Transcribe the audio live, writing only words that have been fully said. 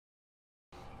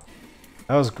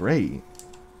That was great.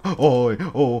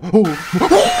 Oh.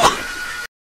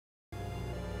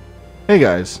 Hey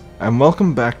guys, and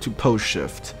welcome back to Post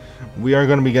Shift. We are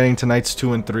going to be getting to nights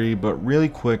 2 and 3, but really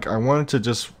quick, I wanted to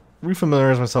just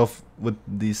refamiliarize myself with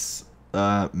this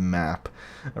map.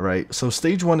 Alright, so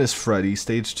stage 1 is Freddy,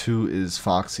 stage 2 is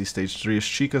Foxy, stage 3 is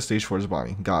Chica, stage 4 is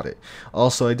Bonnie. Got it.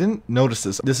 Also, I didn't notice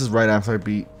this. This is right after I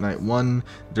beat night 1.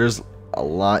 There's a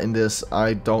lot in this.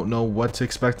 I don't know what to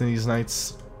expect in these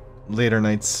nights. Later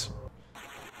nights.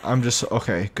 I'm just...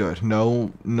 okay, good.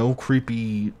 No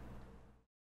creepy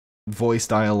voice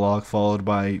dialogue followed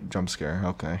by jump scare.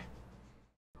 Okay.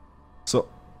 So,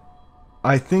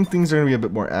 I think things are going to be a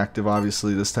bit more active,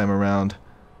 obviously, this time around.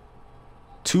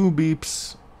 2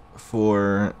 beeps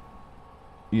for,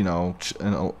 you know,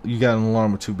 you got an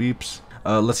alarm with 2 beeps.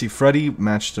 Let's see, Freddy,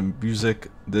 match to music.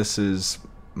 This is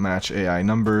match AI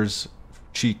numbers.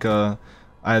 Chica,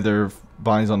 either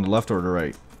Bonnie's on the left or the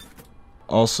right.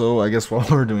 Also, I guess while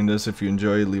we're doing this, if you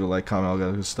enjoy, leave a like, comment, all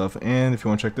that good stuff. And if you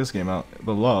want to check this game out,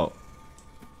 below,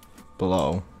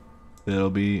 it'll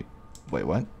be, wait,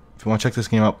 what? If you want to check this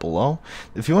game out below?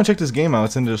 If you want to check this game out,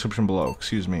 it's in the description below,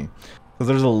 excuse me. So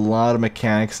there's a lot of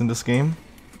mechanics in this game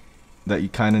that you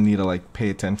kind of need to like pay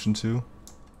attention to.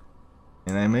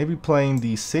 And I may be playing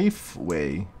the safe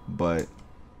way, but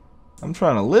I'm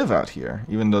trying to live out here,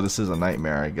 even though this is a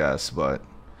nightmare, I guess. But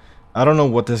I don't know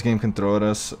what this game can throw at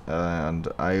us, and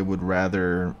I would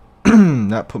rather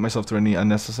not put myself through any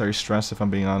unnecessary stress, if I'm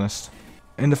being honest.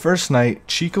 In the first night,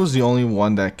 Chico's the only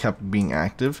one that kept being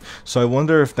active, so I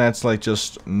wonder if that's like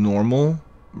just normal,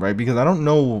 right? Because I don't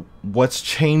know what's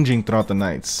changing throughout the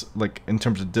nights, like in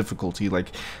terms of difficulty. Like,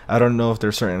 I don't know if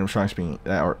there's certain animatronics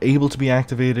that are able to be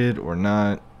activated or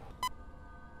not.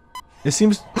 It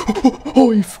seems...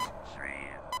 Holy f...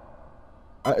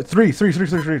 3.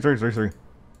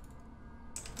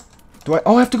 Do I...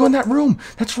 oh, I have to go in that room!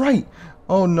 That's right!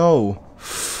 Oh no.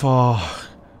 Fuck.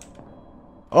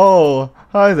 Oh,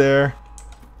 hi there.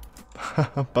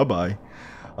 Bye-bye.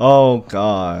 Oh,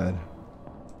 God.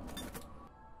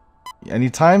 Any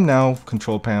time now,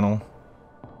 control panel.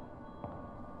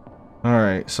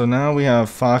 Alright, so now we have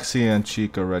Foxy and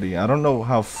Chica ready. I don't know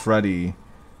how Freddy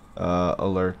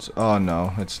alerts. Oh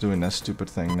no, it's doing that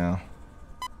stupid thing now.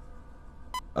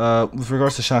 With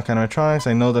regards to shotgun animatronics,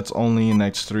 I know that's only in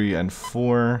nights 3 and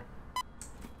 4.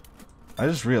 I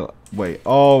just realized. Wait,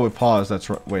 oh, it paused. That's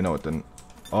right. Wait, no, it didn't.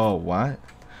 Oh, what?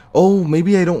 Oh,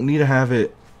 maybe I don't need to have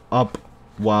it up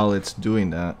while it's doing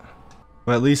that.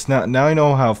 But at least now I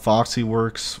know how Foxy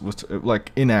works with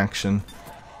like in action.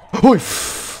 Oh,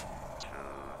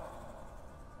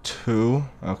 2.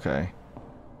 Okay.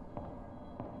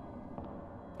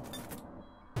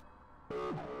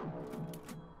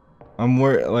 I'm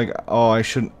worried. Like, oh, I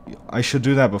should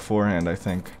do that beforehand, I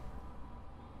think.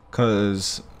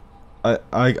 Cause I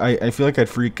feel like I'd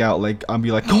freak out. Like, I'd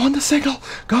be like, go on the signal,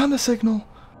 go on the signal.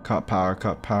 Cut power,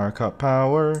 cut power, cut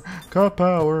power, cut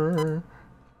power.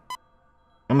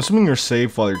 I'm assuming you're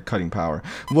safe while you're cutting power.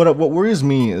 What worries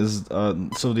me is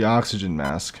so the oxygen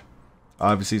mask.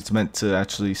 Obviously, it's meant to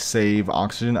actually save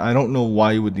oxygen. I don't know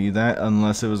why you would need that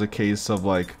unless it was a case of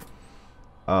like,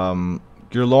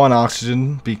 you're low on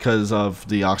oxygen because of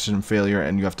the oxygen failure,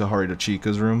 and you have to hurry to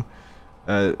Chica's room.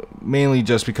 Mainly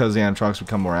just because the animatronics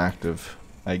become more active,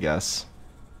 I guess.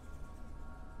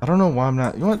 I don't know why I'm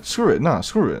not... You know what? Screw it. Nah,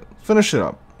 screw it. Finish it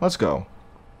up. Let's go.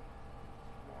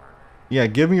 Yeah,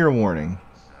 give me your warning.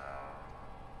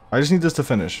 I just need this to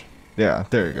finish. Yeah,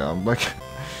 there you go. I'm like...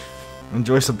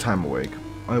 enjoy some time awake.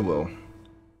 I will.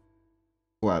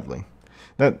 Gladly.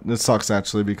 That sucks,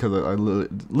 actually, because I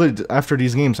literally... after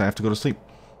these games, I have to go to sleep.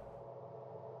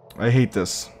 I hate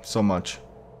this so much.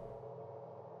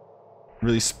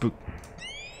 Really spook.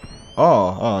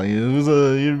 Oh,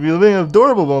 you'd be being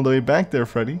adorable on the way back there,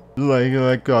 Freddy.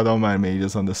 Like, oh, don't mind me,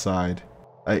 just on the side.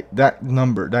 That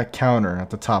number, that counter at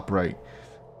the top right,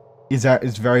 is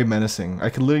very menacing.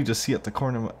 I can literally just see at the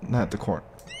corner, not at the corner.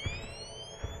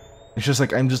 It's just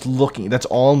like I'm just looking. That's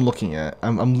all I'm looking at.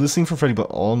 I'm listening for Freddy, but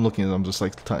all I'm looking at, I'm just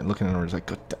like looking at her. It's like,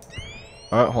 good.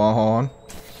 All right, hold on.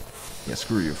 Yeah,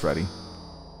 screw you, Freddy.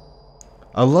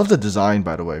 I love the design,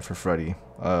 by the way, for Freddy.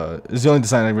 It's the only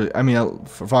design I really... I mean,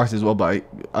 for Foxy as well, but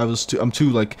I'm too,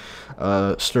 like,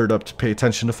 stirred up to pay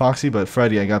attention to Foxy, but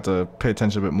Freddy, I got to pay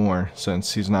attention a bit more,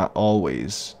 since he's not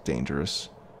always dangerous.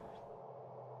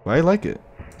 But I like it.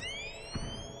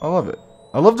 I love it.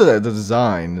 I love the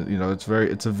design, you know,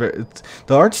 the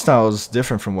art style is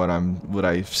different from what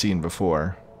I've seen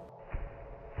before.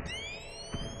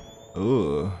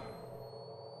 Ooh.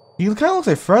 He kind of looks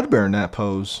like Fredbear in that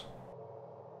pose.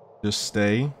 Just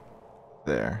stay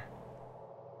there.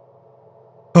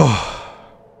 Oh,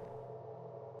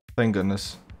 Thank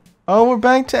goodness. Oh, we're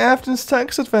back to Afton's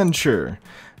text adventure.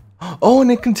 Oh,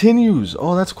 and it continues.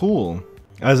 Oh, that's cool.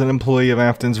 As an employee of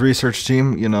Afton's research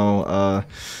team, you know,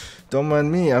 don't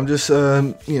mind me. I'm just,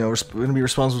 you know, going to be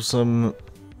responsible for some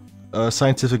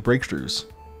scientific breakthroughs.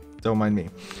 Don't mind me.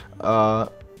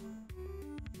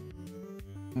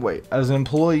 Wait, as an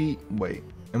employee, wait,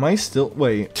 am I still,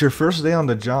 wait, it's your first day on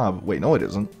the job. Wait, no it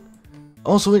isn't.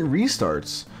 Oh, so it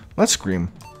restarts. Let's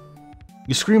scream.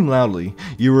 You scream loudly.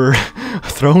 You were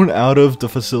thrown out of the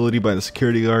facility by the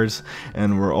security guards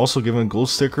and were also given a gold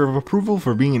sticker of approval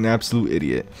for being an absolute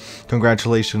idiot.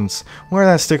 Congratulations. Wear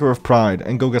that sticker of pride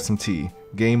and go get some tea.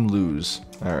 Game lose.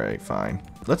 Alright, fine.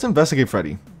 Let's investigate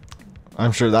Freddy.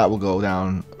 I'm sure that will go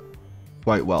down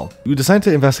quite well. You decide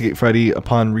to investigate Freddy.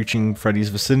 Upon reaching Freddy's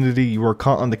vicinity, you were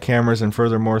caught on the cameras and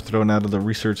furthermore thrown out of the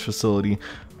research facility.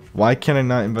 Why can I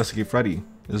not investigate Freddy?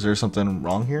 Is there something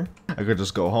wrong here? I could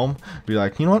just go home, be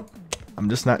like, you know what? I'm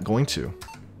just not going to.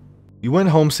 You went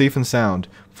home safe and sound.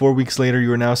 4 weeks later,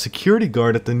 you are now a security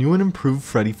guard at the new and improved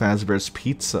Freddy Fazbear's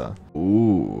Pizza.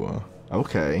 Ooh,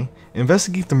 okay.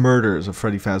 Investigate the murders of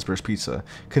Freddy Fazbear's Pizza,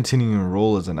 continuing your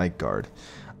role as a night guard.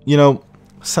 You know,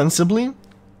 sensibly,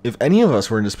 if any of us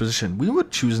were in this position, we would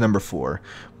choose number 4,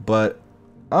 but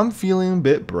I'm feeling a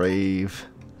bit brave.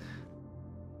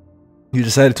 You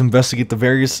decided to investigate the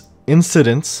various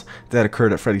incidents that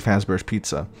occurred at Freddy Fazbear's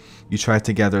Pizza. You tried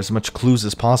to gather as much clues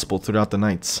as possible throughout the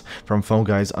nights, from Phone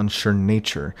Guy's unsure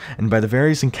nature, and by the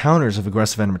various encounters of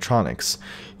aggressive animatronics.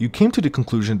 You came to the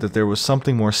conclusion that there was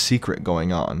something more secret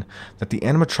going on, that the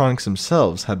animatronics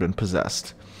themselves had been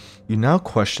possessed. You now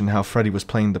question how Freddy was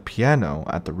playing the piano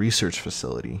at the research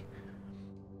facility.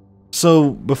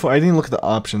 So, before, I didn't look at the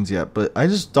options yet, but I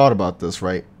just thought about this,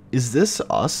 right? Is this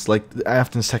us? Like,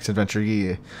 Afton's text adventure,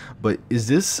 yeah. But is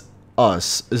this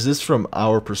us? Is this from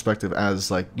our perspective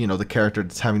as, like, you know, the character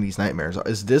that's having these nightmares?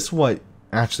 Is this what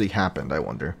actually happened, I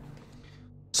wonder?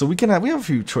 So we have a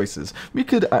few choices. We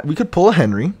could pull a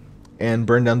Henry and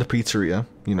burn down the pizzeria,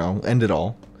 you know, end it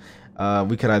all.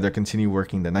 We could either continue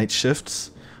working the night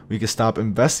shifts, we could stop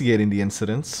investigating the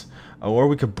incidents, or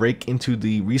we could break into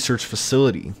the research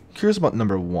facility. Curious about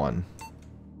number 1.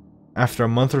 After a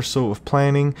month or so of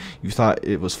planning, you thought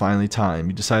it was finally time.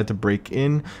 You decided to break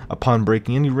in. Upon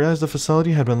breaking in, you realized the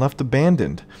facility had been left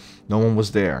abandoned. No one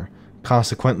was there.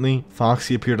 Consequently,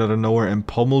 Foxy appeared out of nowhere and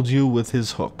pummeled you with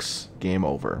his hooks. Game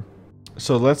over.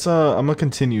 So let's, I'm gonna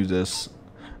continue this,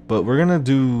 but we're gonna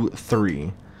do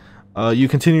 3. You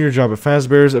continue your job at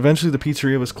Fazbear's. Eventually, the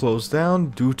pizzeria was closed down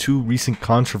due to recent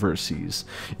controversies.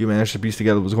 You managed to piece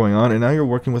together what was going on, and now you're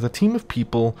working with a team of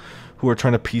people who are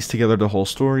trying to piece together the whole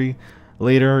story.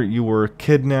 Later, you were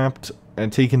kidnapped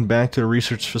and taken back to the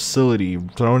research facility,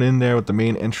 thrown in there with the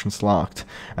main entrance locked.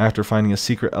 After finding a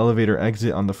secret elevator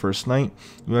exit on the first night,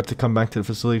 you had to come back to the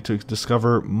facility to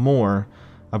discover more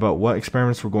about what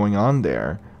experiments were going on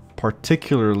there,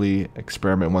 particularly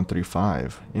Experiment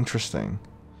 135. Interesting.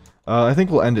 I think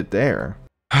we'll end it there.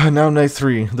 Now night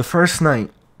 3, the first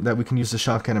night that we can use the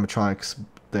shock animatronics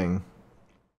thing.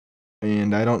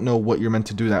 And I don't know what you're meant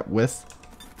to do that with,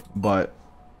 but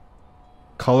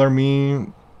color me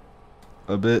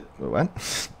a bit.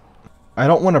 What? I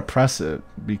don't want to press it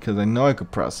because I know I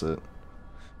could press it.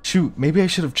 Shoot, maybe I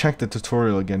should have checked the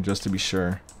tutorial again just to be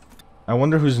sure. I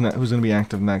wonder who's gonna be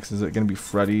active next. Is it gonna be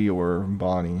Freddy or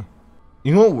Bonnie?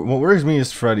 You know what worries me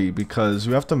is Freddy, because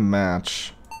you have to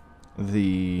match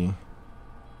the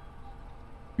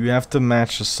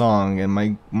song,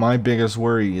 and my biggest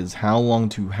worry is how long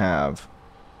to have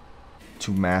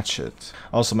to match it.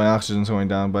 Also, my oxygen's going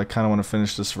down, but I kind of want to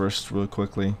finish this verse really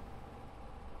quickly.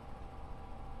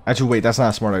 Actually, wait, that's not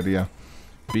a smart idea,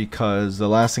 because the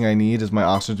last thing I need is my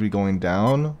oxygen to be going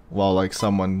down while, like,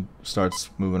 someone starts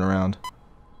moving around.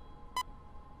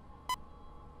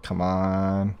 Come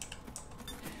on.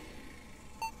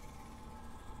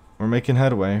 We're making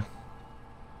headway.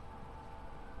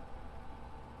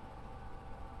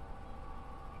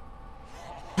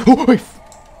 Oh, wait.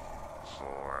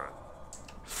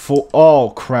 4. Oh,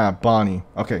 crap, Bonnie.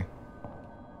 Okay.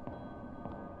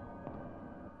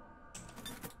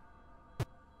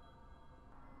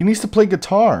 He needs to play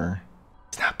guitar.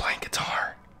 He's not playing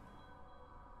guitar.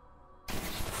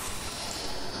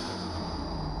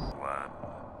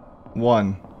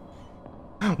 1.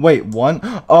 Wait, 1?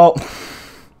 Oh.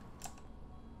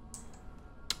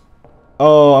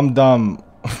 Oh, I'm dumb.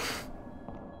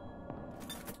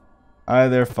 Hi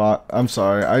there, I'm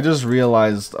sorry. I just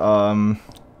realized,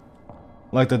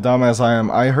 like the dumbass I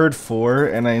am, I heard 4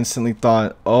 and I instantly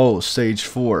thought, oh, stage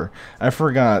 4. I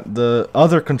forgot. The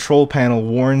other control panel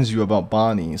warns you about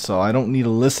Bonnie, so I don't need to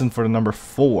listen for the number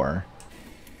 4.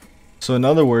 So in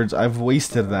other words, I've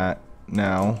wasted that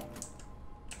now.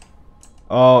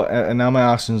 Oh, and now my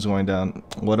oxygen's going down.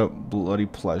 What a bloody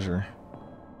pleasure.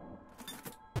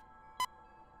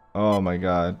 Oh my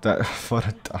god, that what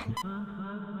a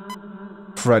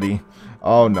dumb Freddy.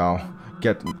 Oh no.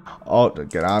 Get out of there,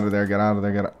 get out of there,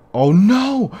 get out. Oh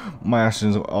no! My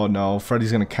oxygen's, oh no,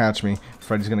 Freddy's gonna catch me.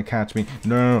 Freddy's gonna catch me.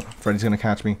 No, no, no, Freddy's gonna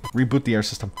catch me. Reboot the air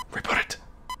system. Reboot it.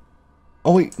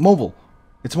 Oh wait, mobile.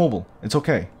 It's mobile. It's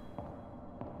okay.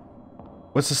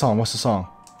 What's the song? What's the song?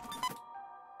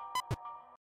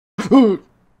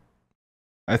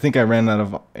 I think I ran out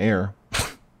of air.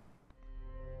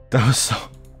 That was so...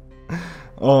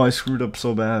 Oh, I screwed up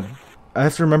so bad. I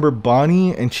have to remember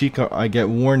Bonnie and Chica, I get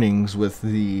warnings with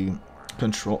the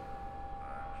control.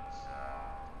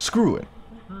 Screw it.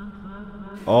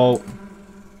 Oh.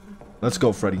 Let's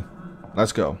go, Freddy.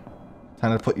 Let's go.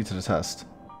 Time to put you to the test.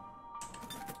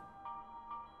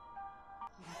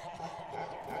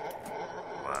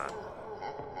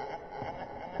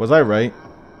 Was I right?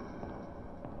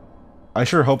 I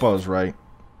sure hope I was right.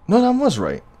 No, that was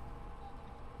right.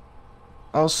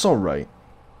 I was so right.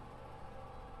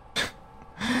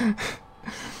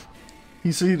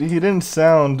 he didn't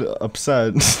sound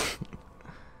upset.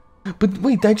 But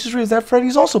wait, I just realized that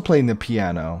Freddy's also playing the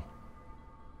piano.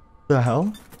 The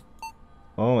hell?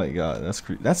 Oh my god,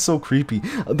 that's so creepy.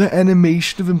 The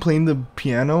animation of him playing the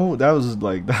piano, that was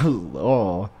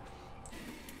oh.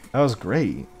 That was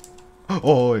great.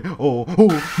 Oh, oh,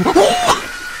 oh.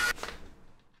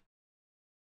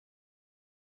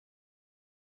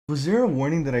 Was there a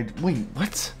warning that wait,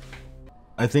 what?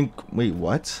 I think, wait,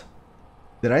 what?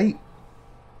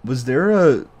 Was there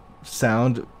a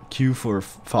sound cue for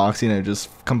Foxy and I just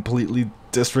completely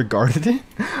disregarded it?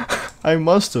 I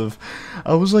must have.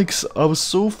 I was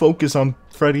so focused on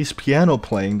Freddy's piano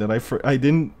playing that I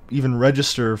didn't even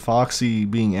register Foxy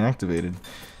being activated.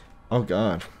 Oh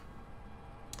god.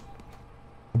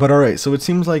 But alright, so it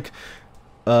seems like,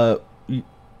 you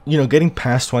know, getting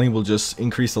past 20 will just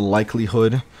increase the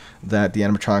likelihood that the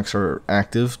animatronics are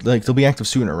active. Like, they'll be active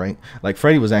sooner, right? Like,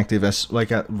 Freddy was active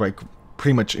like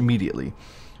pretty much immediately.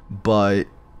 But,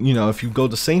 you know, if you go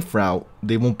the safe route,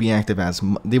 they won't be active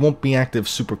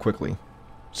super quickly.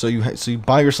 So you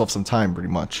buy yourself some time, pretty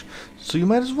much. So you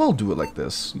might as well do it like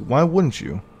this. Why wouldn't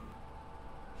you?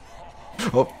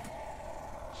 Oh.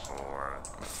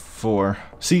 4.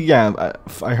 See, yeah,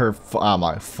 I heard 4. I'm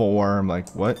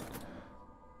like, what?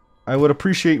 I would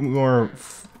appreciate more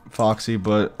Foxy,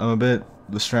 but I'm a bit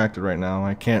distracted right now.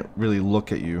 I can't really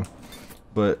look at you.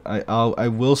 But I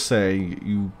will say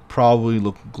you probably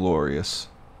look glorious.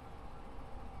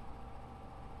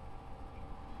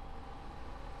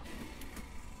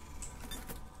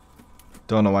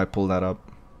 Don't know why I pulled that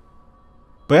up.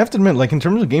 But I have to admit, like, in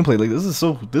terms of gameplay, like,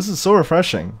 this is so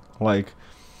refreshing. Like,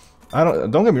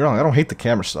 don't get me wrong, I don't hate the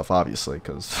camera stuff, obviously,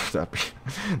 because for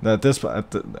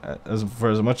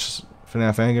as much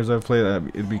FNAF fan games I've played,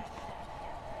 it'd be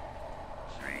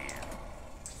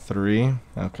 3.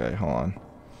 Okay, hold on.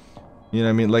 You know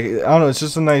what I mean? Like, I don't know, it's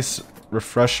just a nice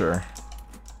refresher.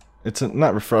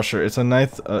 Not refresher, it's a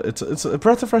nice it's a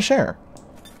breath of fresh air.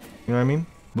 You know what I mean?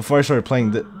 Before I started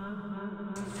playing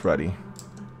Freddy.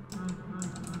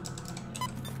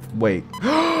 Wait.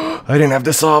 I didn't have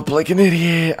this up like an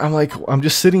idiot. I'm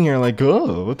just sitting here like,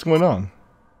 oh, what's going on?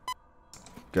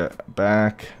 Get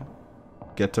back.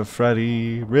 Get to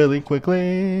Freddy really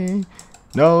quickly.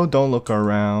 No, don't look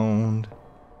around.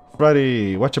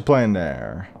 Freddy, what you playing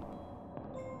there?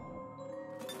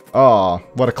 Oh,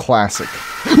 what a classic.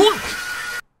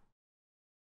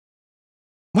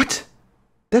 What?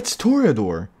 That's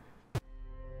Toreador.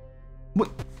 What?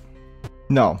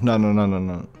 No.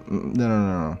 No.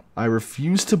 I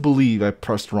refuse to believe I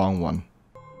pressed the wrong one.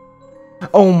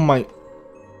 Oh my...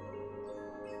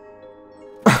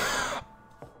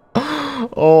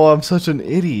 Oh, I'm such an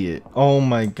idiot. Oh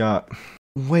my god.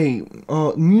 Wait,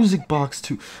 music box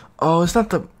 2. Oh, it's not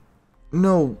the...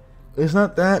 No, it's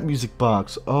not that music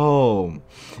box. Oh,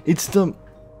 it's the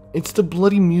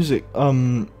bloody music.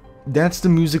 That's the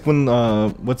music when,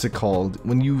 what's it called?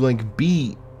 When you, like,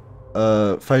 beat...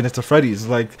 Five Nights at Freddy's,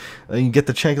 like, you get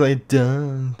the check, like,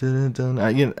 dun, dun, dun,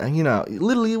 dun. You know,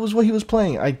 literally, it was what he was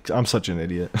playing. I'm such an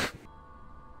idiot.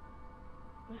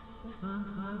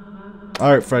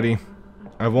 Alright, Freddy.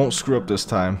 I won't screw up this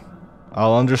time.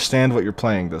 I'll understand what you're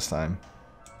playing this time.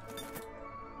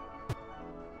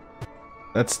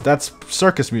 That's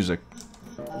circus music.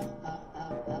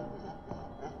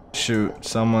 Shoot,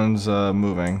 someone's,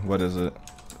 moving. What is it?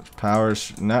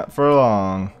 Powers, not for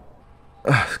long.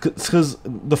 Because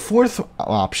the fourth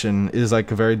option is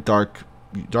like a very dark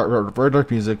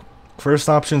music, First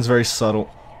option's very subtle.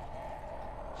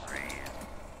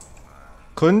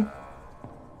 Couldn't?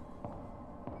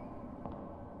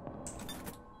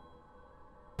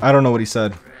 I don't know what he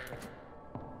said.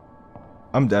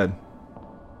 I'm dead.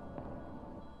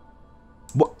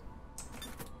 What?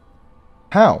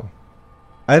 How?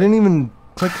 I didn't even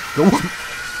click go.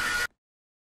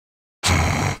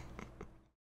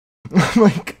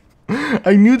 Like,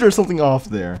 I knew there's something off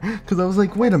there because I was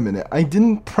like, wait a minute, I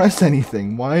didn't press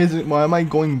anything. Why am I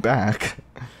going back?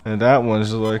 And that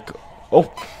one's like,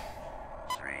 oh,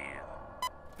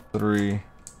 3.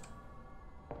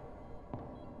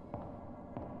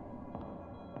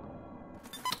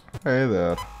 Hey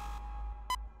there.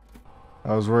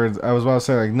 I was worried. I was about to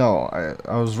say like, no,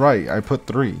 I was right. I put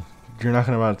 3. You're not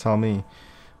gonna about to tell me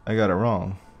I got it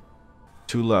wrong.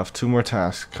 2 left. 2 more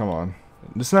tasks. Come on.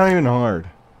 It's not even hard.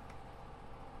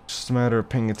 It's just a matter of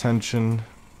paying attention,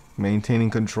 maintaining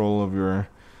control of your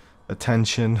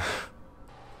attention.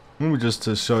 Maybe just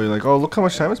to show you, like, oh, look how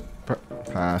much time has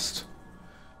passed.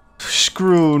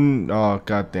 Screw. Oh,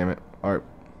 god damn it. All right.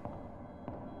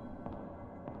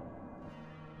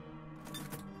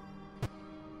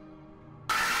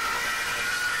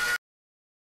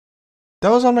 That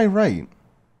was on my right.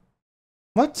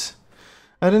 What?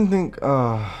 I didn't think.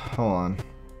 Hold on.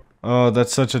 Oh,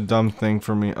 that's such a dumb thing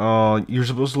for me. Oh, you're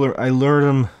supposed to lure. I lured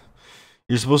him.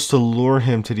 You're supposed to lure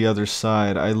him to the other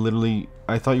side. I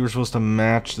thought you were supposed to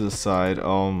match the side.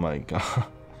 Oh my god.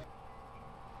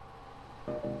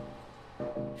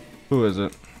 Who is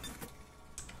it?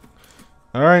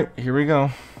 Alright, here we go.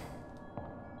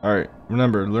 Alright,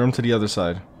 remember, lure him to the other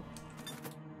side.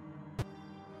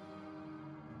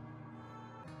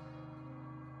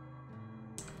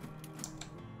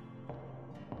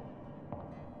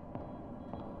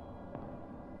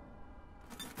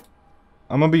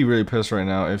 I'm gonna be really pissed right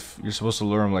now if you're supposed to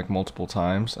lure him like multiple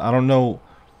times. I don't know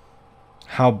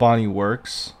how Bonnie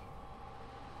works.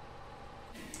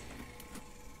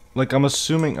 Like, I'm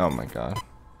assuming, oh my god.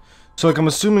 So like, I'm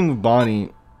assuming with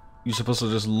Bonnie, you're supposed to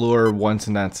just lure once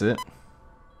and that's it.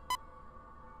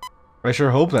 I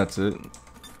sure hope that's it.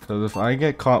 Because if I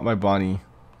get caught by Bonnie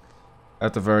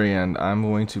at the very end, I'm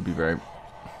going to be very...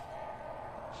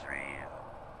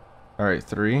 Alright,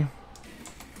 3.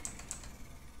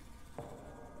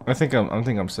 I think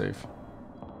I'm safe.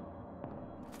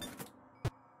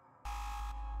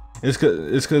 It's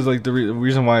cause like the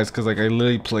reason why is cause like I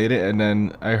literally played it and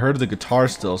then I heard the guitar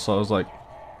still, so I was like,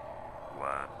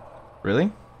 what?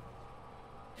 Really?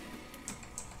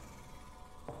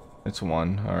 It's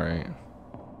 1. All right.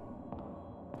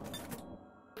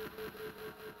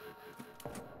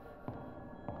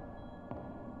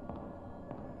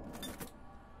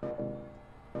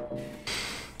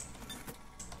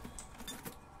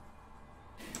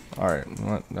 All right.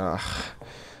 What?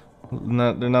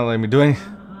 They're not letting me do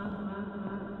anything.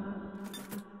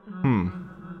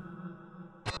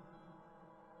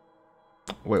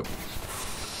 Wait.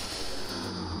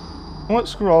 What?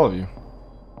 Screw all of you.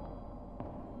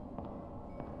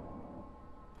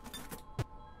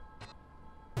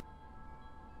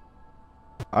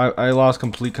 I lost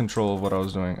complete control of what I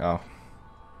was doing. Oh.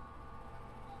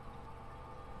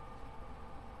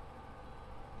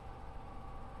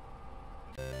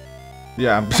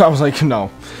 Yeah, I was like,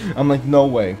 no. I'm like, no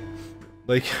way.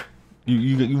 Like,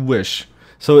 you wish.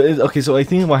 So okay. So I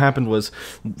think what happened was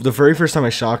the very first time I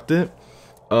shocked it,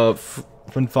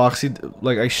 when Foxy,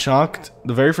 like I shocked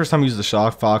the very first time I used the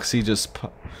shock, Foxy just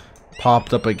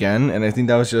popped up again, and I think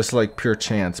that was just like pure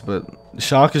chance. But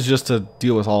shock is just to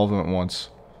deal with all of them at once.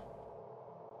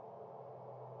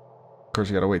 Of course,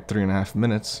 you gotta wait 3.5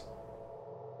 minutes.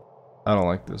 I don't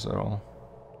like this at all.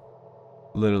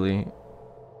 Literally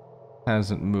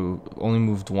hasn't moved, only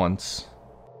moved once.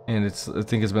 And it's, I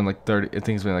think it's been like 30, I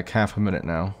think it's been like half a minute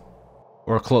now.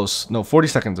 Or close. No, 40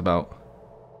 seconds about.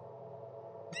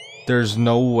 There's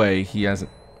no way he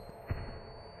hasn't.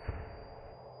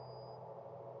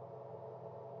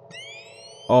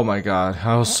 Oh my god,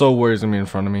 I was so worried he's gonna be in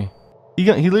front of me. He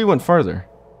literally went farther.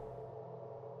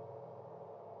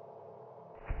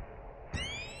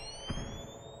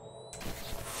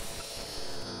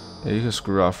 Yeah, you can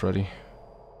screw off, Freddy.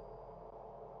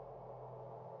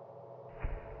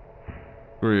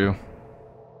 Screw you.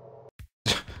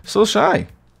 So shy.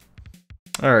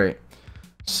 Alright.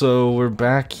 So we're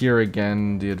back here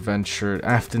again, the adventure,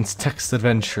 Afton's text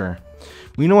adventure.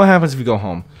 We know what happens if you go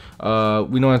home.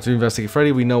 We know how to investigate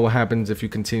Freddy. We know what happens if you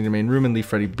continue the main room and leave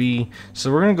Freddy be.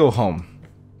 So we're gonna go home.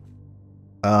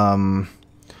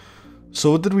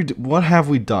 So what did we do? What have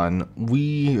we done?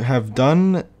 We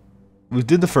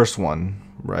did the first one,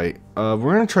 right?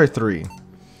 We're gonna try 3.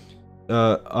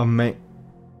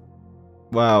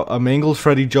 Wow, a mangled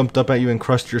Freddy jumped up at you and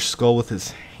crushed your skull with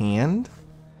his hand?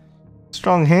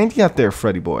 Strong hand you got there,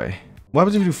 Freddy boy. What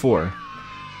happens if you do 4?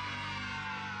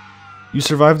 You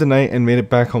survived the night and made it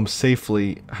back home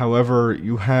safely. However,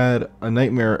 you had a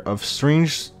nightmare of 3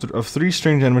 strange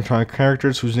animatronic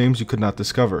characters whose names you could not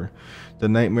discover. The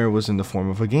nightmare was in the form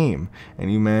of a game,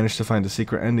 and you managed to find a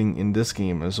secret ending in this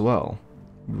game as well.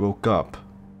 You woke up.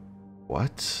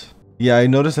 What? Yeah, I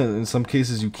noticed that in some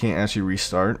cases you can't actually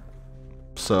restart.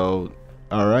 So,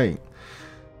 alright.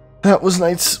 That was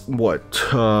nights, what,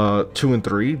 2 and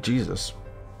 3? Jesus.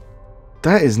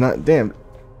 That is not, damn.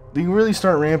 They really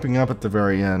start ramping up at the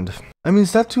very end. I mean,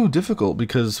 it's not too difficult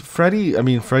because Freddy,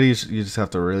 you just have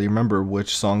to really remember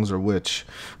which songs are which,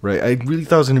 right? I really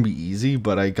thought it was going to be easy,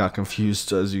 but I got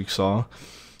confused as you saw.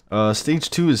 Stage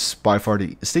 2 is by far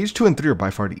stage 2 and 3 are by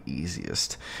far the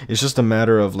easiest. It's just a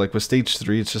matter of, like with stage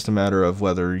 3, it's just a matter of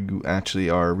whether you actually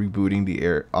are rebooting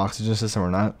the oxygen system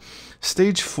or not.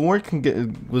 Stage 4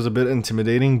 was a bit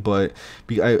intimidating, but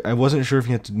I wasn't sure if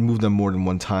you had to move them more than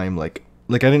one time, like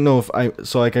I didn't know if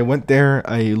I went there,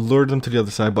 I lured them to the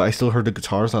other side, but I still heard the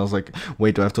guitars, and I was like,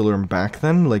 wait, do I have to lure them back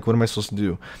then? Like, what am I supposed to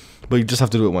do? But you just have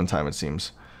to do it one time, it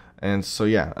seems. And so,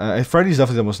 yeah, Freddy's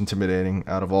definitely the most intimidating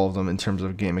out of all of them in terms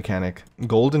of game mechanic.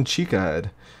 Golden Chica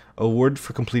Head. Award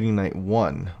for completing night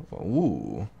 1.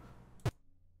 Ooh.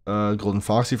 Golden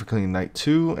Foxy for completing night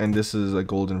 2, and this is a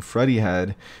Golden Freddy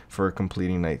Head for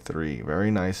completing night 3.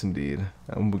 Very nice indeed.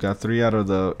 And we got 3 out of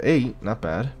the 8, not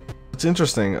bad. It's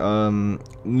interesting.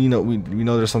 We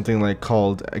know there's something like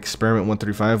called Experiment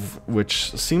 135,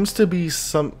 which seems to be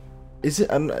some. Is it?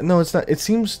 No, it's not. It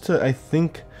seems to, I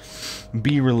think,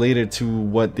 be related to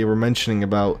what they were mentioning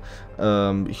about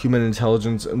human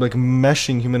intelligence, like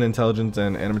meshing human intelligence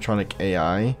and animatronic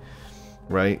AI,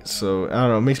 right? So I don't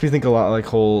know. It makes me think a lot like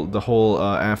the whole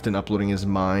Afton uploading his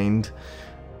mind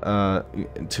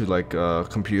to like a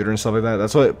computer and stuff like that.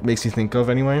 That's what it makes me think of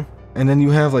anyway. And then you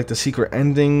have like the secret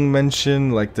ending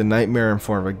mentioned, like the nightmare in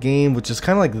form of a game, which is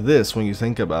kind of like this when you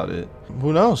think about it.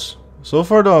 Who knows? So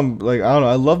far though, I'm like, I don't know,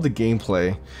 I love the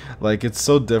gameplay. Like, it's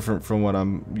so different from what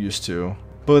I'm used to.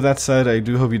 But with that said, I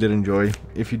do hope you did enjoy.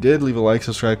 If you did, leave a like,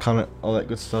 subscribe, comment, all that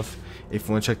good stuff. If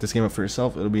you want to check this game out for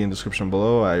yourself, it'll be in the description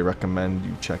below. I recommend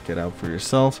you check it out for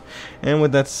yourself. And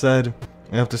with that said,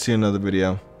 I hope to see you in another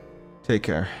video. Take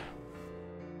care.